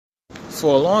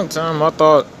For a long time, I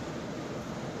thought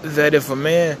that if a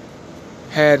man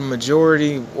had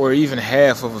majority or even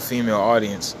half of a female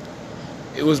audience,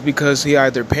 it was because he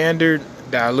either pandered,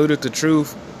 diluted the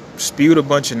truth, spewed a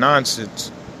bunch of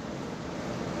nonsense,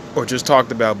 or just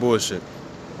talked about bullshit.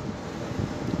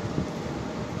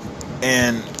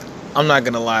 And I'm not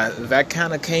gonna lie, that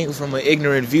kind of came from an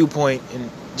ignorant viewpoint and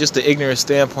just an ignorant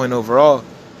standpoint overall.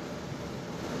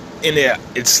 And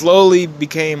it slowly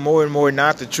became more and more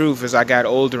not the truth as I got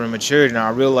older and matured, and I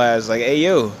realized, like, hey,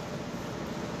 yo,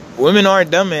 women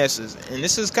aren't dumbasses. And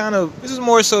this is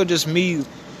more so just me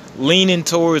leaning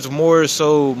towards more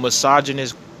so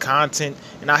misogynist content.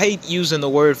 And I hate using the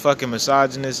word fucking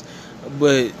misogynist,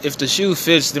 but if the shoe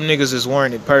fits, them niggas is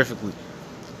wearing it perfectly.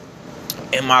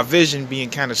 And my vision being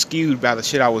kind of skewed by the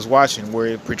shit I was watching, where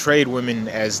it portrayed women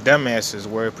as dumbasses,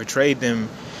 where it portrayed them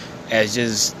as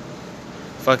just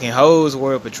fucking hoes,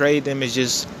 where it portrayed them as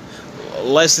just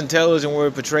less intelligent, where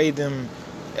it portrayed them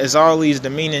as all these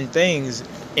demeaning things,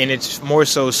 and it's more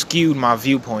so skewed my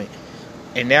viewpoint.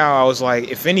 And now I was like,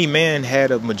 if any man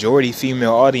had a majority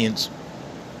female audience,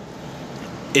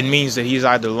 it means that he's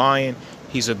either lying,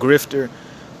 he's a grifter,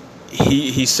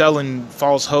 he's selling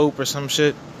false hope or some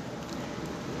shit.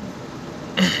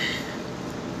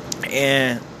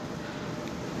 And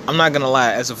I'm not gonna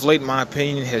lie, as of late my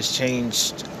opinion has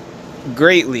changed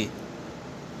greatly,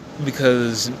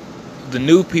 because the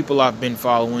new people I've been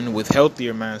following with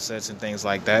healthier mindsets and things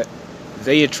like that,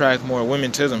 they attract more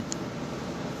women to them.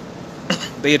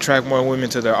 They attract more women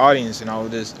to their audience and all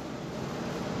of this.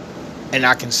 And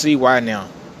I can see why now,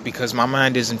 because my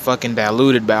mind isn't fucking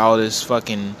diluted by all this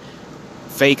fucking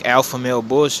fake alpha male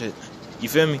bullshit. You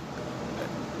feel me?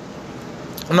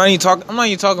 I'm not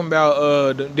even talking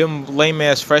about them lame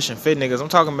ass fresh and fit niggas. I'm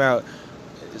talking about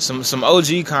some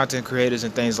OG content creators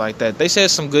and things like that. They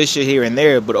said some good shit here and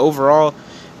there, but overall,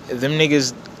 them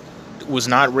niggas was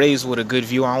not raised with a good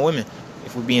view on women,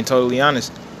 if we're being totally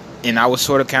honest. And I was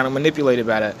sort of kind of manipulated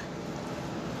by that.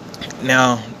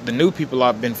 Now, the new people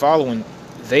I've been following,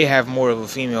 they have more of a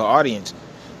female audience.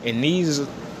 And these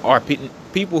are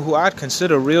people who I'd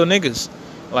consider real niggas.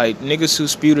 Like, niggas who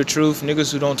spew the truth,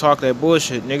 niggas who don't talk that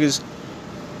bullshit, niggas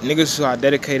who are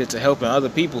dedicated to helping other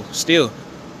people still.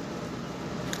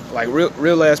 Like,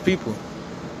 real ass people.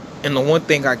 And the one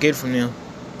thing I get from them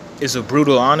is a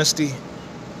brutal honesty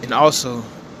and also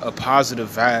a positive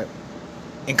vibe.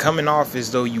 And coming off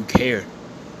as though you care.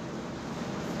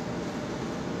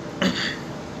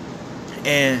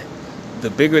 And the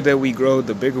bigger that we grow,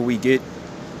 the bigger we get,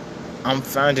 I'm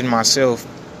finding myself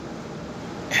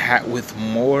with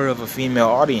more of a female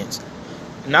audience.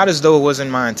 Not as though it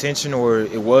wasn't my intention or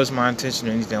it was my intention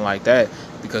or anything like that,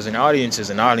 because an audience is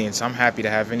an audience. I'm happy to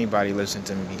have anybody listen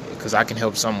to me because I can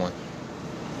help someone.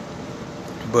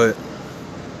 But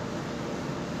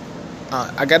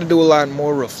I got to do a lot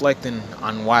more reflecting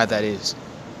on why that is,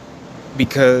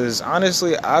 because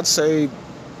honestly, I'd say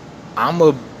I'm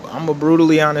a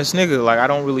brutally honest nigga. Like, I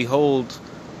don't really hold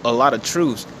a lot of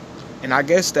truths. And I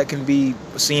guess that can be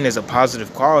seen as a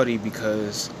positive quality,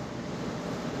 because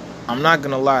I'm not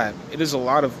gonna lie, it is a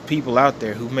lot of people out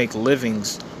there who make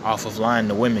livings off of lying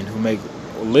to women, who make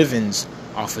livings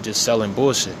off of just selling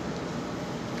bullshit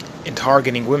and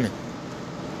targeting women.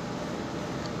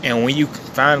 And when you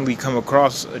finally come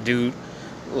across a dude,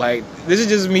 like, this is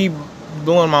just me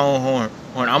blowing my own horn.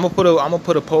 I'm gonna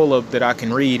put a poll up that I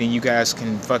can read, and you guys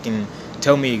can fucking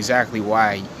tell me exactly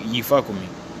why you fuck with me.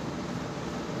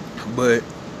 But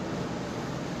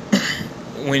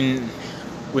when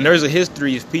there's a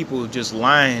history of people just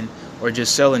lying or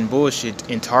just selling bullshit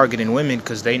and targeting women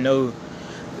because they know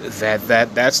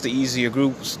that's the easier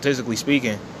group, statistically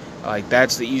speaking, like,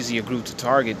 that's the easier group to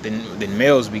target than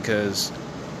males, because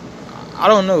I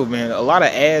don't know, man, a lot of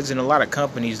ads and a lot of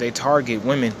companies, they target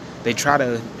women. They try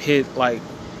to hit, like,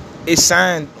 it's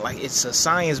a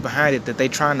science behind it that they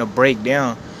trying to break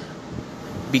down,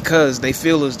 because they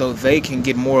feel as though they can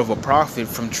get more of a profit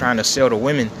from trying to sell to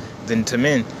women than to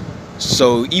men.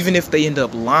 So even if they end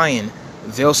up lying,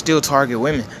 they'll still target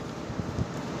women.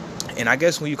 And I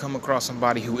guess when you come across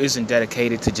somebody who isn't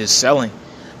dedicated to just selling,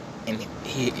 and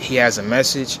he has a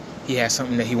message, he has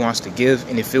something that he wants to give,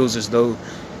 and it feels as though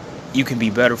you can be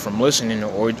better from listening,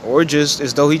 or just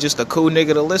as though he's just a cool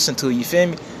nigga to listen to, you feel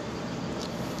me?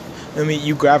 I mean,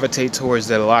 you gravitate towards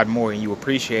that a lot more, and you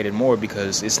appreciate it more,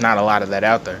 because it's not a lot of that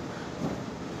out there.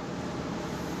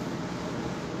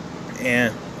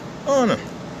 And I don't know.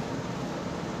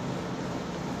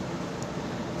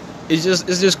 It's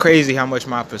just crazy how much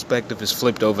my perspective is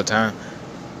flipped over time,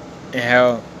 and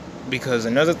how, because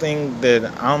another thing that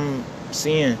I'm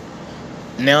seeing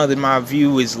now that my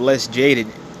view is less jaded,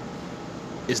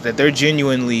 is that there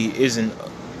genuinely isn't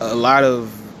a lot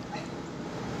of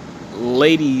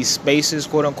lady spaces,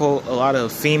 quote unquote, a lot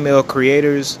of female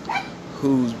creators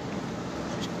who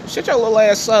shut your little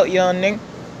ass up, young nigga,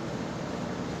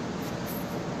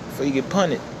 before you get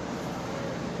punted.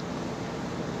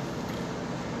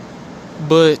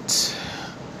 But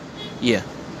yeah,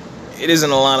 it isn't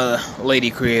a lot of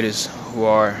lady creators who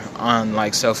are on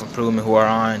like self-improvement, who are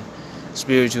on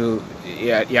spiritual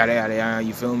yada yada yada,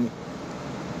 you feel me?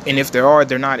 And if there are,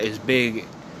 they're not as big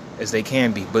as they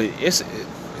can be. But it's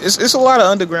a lot of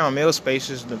underground male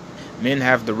spaces. The men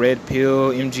have the red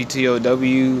pill,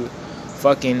 MGTOW,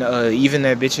 fucking even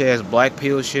that bitch ass black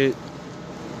pill shit.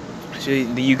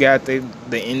 You got the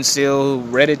incel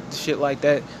Reddit shit like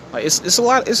that. Like it's a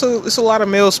lot of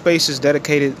male spaces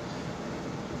dedicated.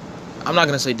 I'm not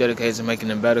gonna say dedicated to making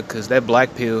them better, because that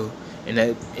black pill and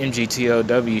that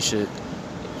MGTOW shit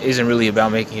isn't really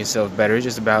about making yourself better. It's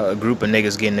just about a group of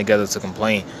niggas getting together to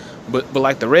complain. But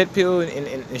like the red pill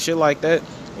and shit like that,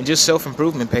 and just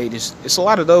self-improvement pages, it's a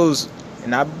lot of those.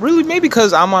 And I really, maybe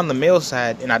because I'm on the male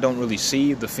side and I don't really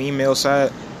see the female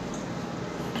side,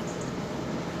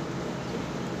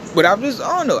 but I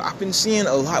don't know, I've been seeing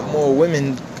a lot more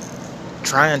women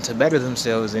trying to better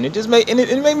themselves, and it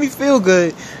made me feel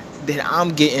good that I'm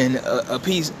getting a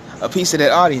piece of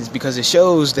that audience, because it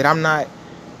shows that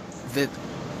that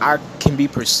I can be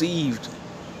perceived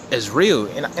as real,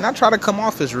 and I try to come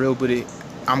off as real, but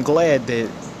I'm glad that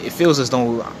it feels as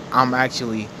though I'm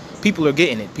actually, people are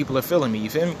getting it, people are feeling me, you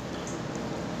feel me?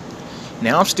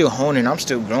 Now I'm still honing, I'm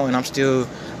still growing, I'm still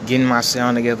getting my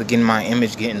sound together, getting my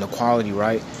image, getting the quality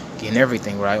right, getting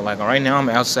everything right. Like right now I'm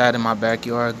outside in my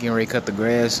backyard getting ready to cut the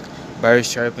grass,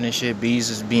 birds chirping and shit,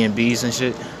 bees is being bees and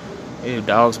shit,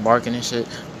 dogs barking and shit.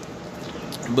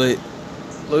 But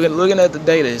looking at the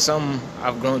data is something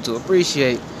I've grown to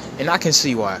appreciate, and I can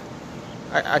see why.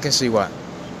 I can see why.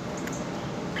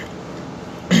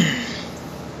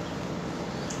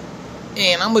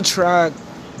 And I'm gonna try,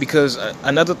 because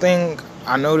another thing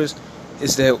I noticed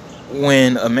is that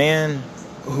when a man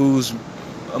who's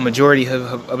a majority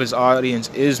of his audience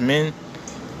is men,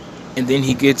 and then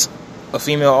he gets a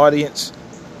female audience,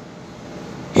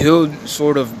 he'll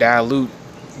sort of dilute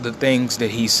the things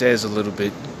that he says a little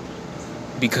bit,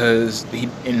 because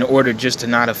in order just to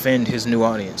not offend his new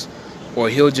audience, or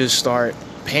he'll just start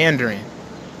pandering,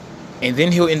 and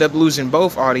then he'll end up losing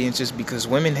both audiences, because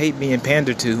women hate being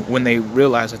pandered to when they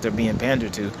realize that they're being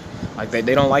pandered to. Like they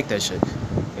don't like that shit.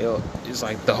 It's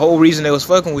like the whole reason they was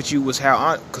fucking with you was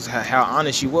how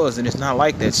honest you was, and it's not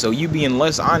like that. So you being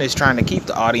less honest, trying to keep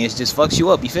the audience, just fucks you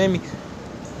up. You feel me?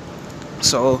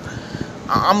 So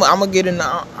I'm gonna get in.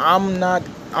 I'm not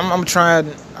even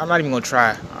gonna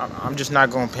try. I'm just not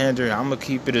gonna pander. I'm gonna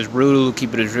keep it as brutal,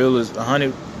 keep it as real as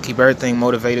 100. Keep everything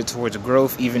motivated towards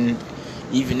growth, even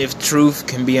if truth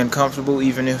can be uncomfortable,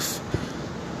 even if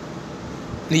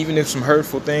some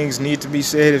hurtful things need to be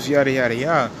said, if yada yada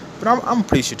yada. But I'm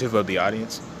appreciative of the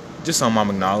audience. Just something I'm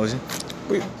acknowledging.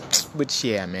 But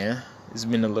yeah, man, it's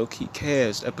been a low-key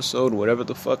cast episode, whatever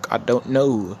the fuck, I don't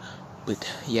know. But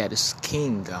yeah, this is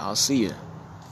King. I'll see ya.